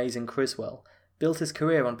The Amazing Criswell, built his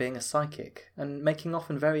career on being a psychic and making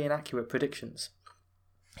often very inaccurate predictions.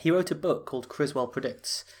 He wrote a book called Criswell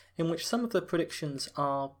Predicts, in which some of the predictions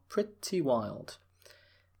are pretty wild.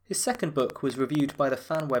 His second book was reviewed by the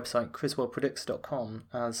fan website criswellpredicts.com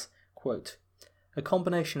as, quote, a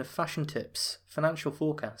combination of fashion tips, financial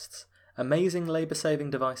forecasts, amazing labour-saving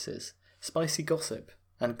devices, spicy gossip,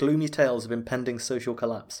 and gloomy tales of impending social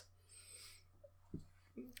collapse.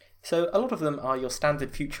 So a lot of them are your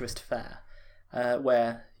standard futurist fare,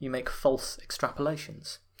 where you make false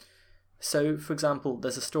extrapolations. So, for example,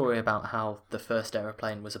 there's a story about how the first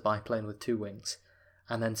aeroplane was a biplane with 2 wings,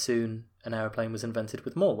 and then soon an aeroplane was invented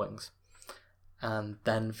with more wings. And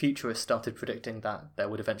then futurists started predicting that there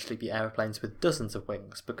would eventually be aeroplanes with dozens of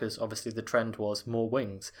wings, because obviously the trend was more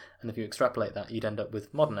wings, and if you extrapolate that, you'd end up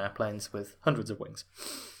with modern airplanes with hundreds of wings.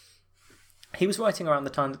 He was writing around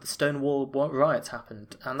the time that the Stonewall riots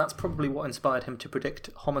happened, and that's probably what inspired him to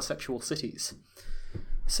predict homosexual cities.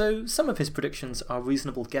 So some of his predictions are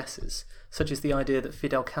reasonable guesses, such as the idea that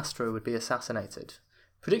Fidel Castro would be assassinated.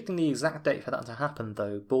 Predicting the exact date for that to happen,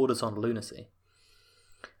 though, borders on lunacy.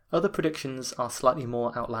 Other predictions are slightly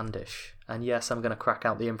more outlandish, and yes, I'm going to crack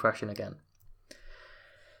out the impression again.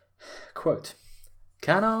 Quote,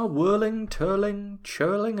 can our whirling, turling,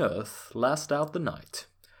 churling Earth last out the night?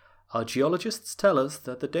 Our geologists tell us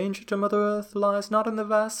that the danger to Mother Earth lies not in the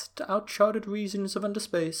vast, outcharted regions of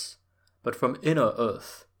underspace, but from inner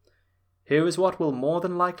Earth. Here is what will more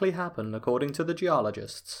than likely happen according to the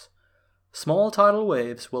geologists. Small tidal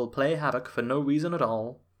waves will play havoc for no reason at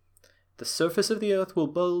all. The surface of the Earth will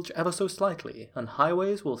bulge ever so slightly, and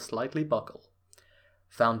highways will slightly buckle.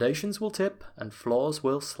 Foundations will tip, and floors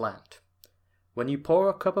will slant. When you pour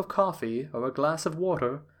a cup of coffee or a glass of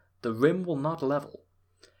water, the rim will not level.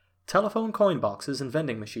 Telephone coin boxes and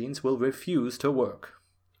vending machines will refuse to work.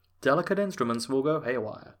 Delicate instruments will go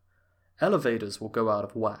haywire. Elevators will go out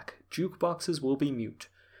of whack. Jukeboxes will be mute.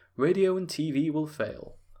 Radio and TV will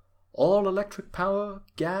fail. All electric power,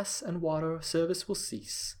 gas, and water service will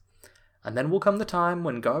cease. And then will come the time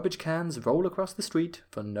when garbage cans roll across the street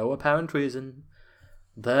for no apparent reason.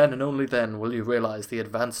 Then and only then will you realize the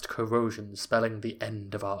advanced corrosion spelling the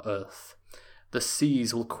end of our Earth. The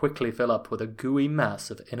seas will quickly fill up with a gooey mass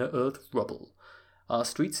of inner Earth rubble. Our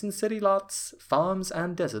streets and city lots, farms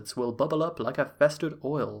and deserts will bubble up like a festered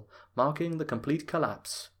oil, marking the complete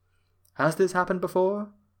collapse. Has this happened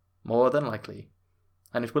before? More than likely.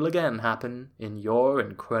 And it will again happen in your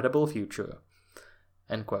incredible future.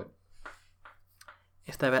 End quote.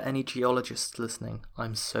 If there are any geologists listening,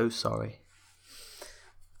 I'm so sorry.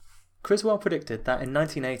 Criswell predicted that in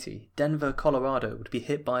 1980, Denver, Colorado would be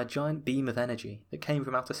hit by a giant beam of energy that came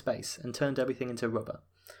from outer space and turned everything into rubber.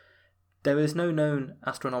 There is no known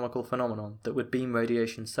astronomical phenomenon that would beam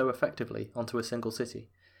radiation so effectively onto a single city,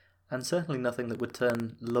 and certainly nothing that would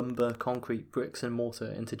turn lumber, concrete, bricks and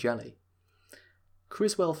mortar into jelly.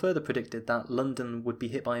 Criswell further predicted that London would be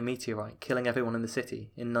hit by a meteorite, killing everyone in the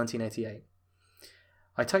city, in 1988.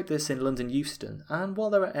 I typed this in London Euston, and while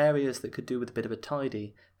there are areas that could do with a bit of a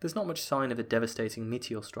tidy, there's not much sign of a devastating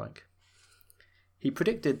meteor strike. He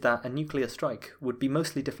predicted that a nuclear strike would be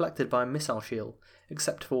mostly deflected by a missile shield,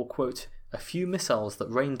 except for, quote, a few missiles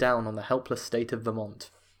that rained down on the helpless state of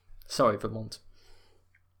Vermont. Sorry, Vermont.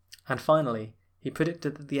 And finally, he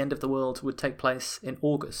predicted that the end of the world would take place in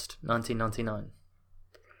August 1999.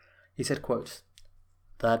 He said, quote,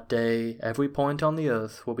 "That day, every point on the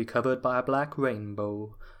earth will be covered by a black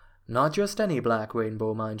rainbow. Not just any black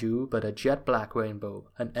rainbow, mind you, but a jet black rainbow,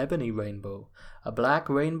 an ebony rainbow, a black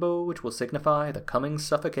rainbow which will signify the coming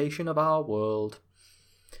suffocation of our world.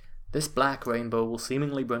 This black rainbow will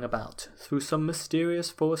seemingly bring about, through some mysterious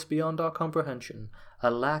force beyond our comprehension, a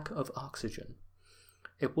lack of oxygen.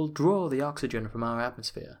 It will draw the oxygen from our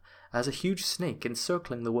atmosphere, as a huge snake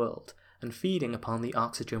encircling the world, and feeding upon the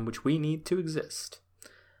oxygen which we need to exist.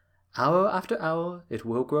 Hour after hour it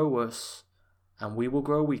will grow worse, and we will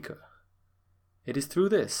grow weaker. It is through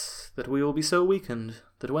this that we will be so weakened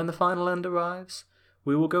that when the final end arrives,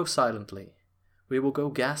 we will go silently, we will go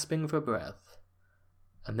gasping for breath,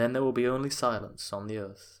 and then there will be only silence on the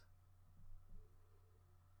earth."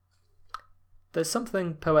 There's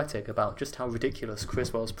something poetic about just how ridiculous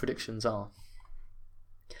Criswell's predictions are.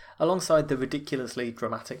 Alongside the ridiculously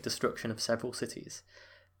dramatic destruction of several cities,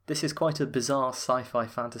 this is quite a bizarre sci-fi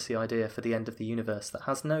fantasy idea for the end of the universe that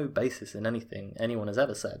has no basis in anything anyone has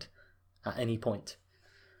ever said, at any point.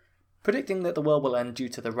 Predicting that the world will end due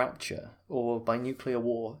to the rapture, or by nuclear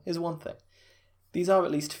war, is one thing. These are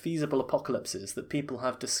at least feasible apocalypses that people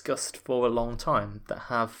have discussed for a long time, that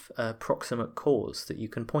have a proximate cause that you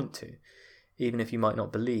can point to, even if you might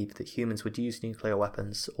not believe that humans would use nuclear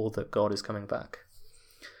weapons or that God is coming back.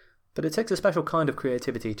 But it takes a special kind of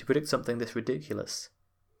creativity to predict something this ridiculous.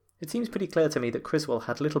 It seems pretty clear to me that Criswell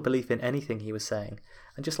had little belief in anything he was saying,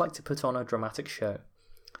 and just liked to put on a dramatic show.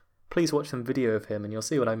 Please watch some video of him and you'll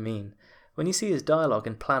see what I mean. When you see his dialogue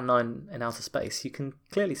in Plan 9 in Outer Space, you can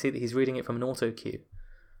clearly see that he's reading it from an auto cue.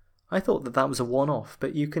 I thought that was a one-off,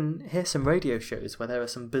 but you can hear some radio shows where there are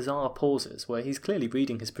some bizarre pauses where he's clearly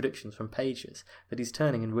reading his predictions from pages that he's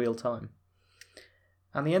turning in real time.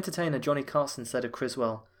 And the entertainer Johnny Carson said of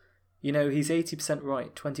Criswell, "You know, he's 80%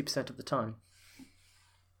 right 20% of the time."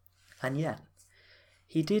 And yet,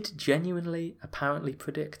 he did genuinely, apparently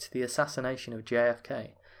predict the assassination of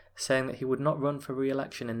JFK, saying that he would not run for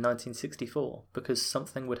re-election in 1964 because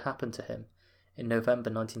something would happen to him in November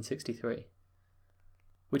 1963.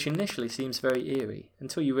 Which initially seems very eerie,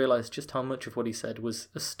 until you realise just how much of what he said was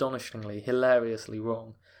astonishingly, hilariously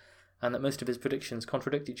wrong, and that most of his predictions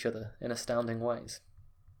contradict each other in astounding ways.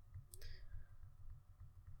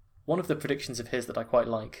 One of the predictions of his that I quite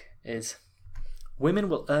like is, "Women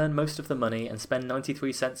will earn most of the money and spend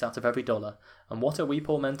 93 cents out of every dollar, and what are we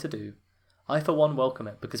poor men to do? I for one welcome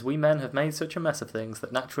it, because we men have made such a mess of things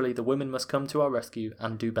that naturally the women must come to our rescue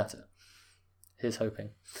and do better." Here's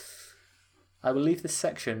hoping. I will leave this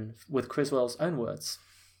section with Criswell's own words.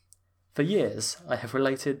 "For years I have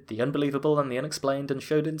related the unbelievable and the unexplained and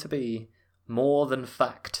showed it to be more than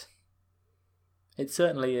fact. It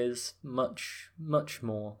certainly is much, much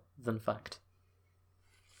more than fact."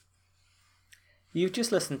 You've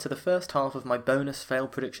just listened to the first half of my bonus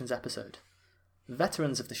failed predictions episode.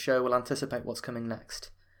 Veterans of the show will anticipate what's coming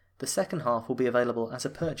next. The second half will be available as a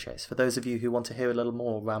purchase for those of you who want to hear a little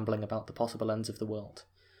more rambling about the possible ends of the world.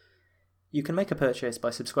 You can make a purchase by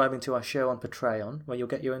subscribing to our show on Patreon, where you'll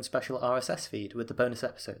get your own special RSS feed with the bonus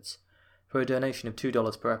episodes, for a donation of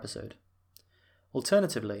 $2 per episode.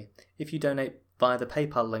 Alternatively, if you donate via the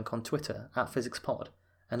PayPal link on Twitter @PhysicsPod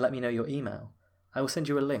and let me know your email, I will send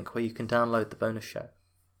you a link where you can download the bonus show.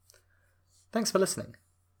 Thanks for listening.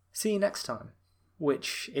 See you next time,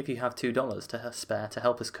 which, if you have $2 to spare to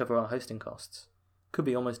help us cover our hosting costs, could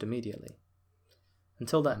be almost immediately.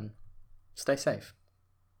 Until then, stay safe.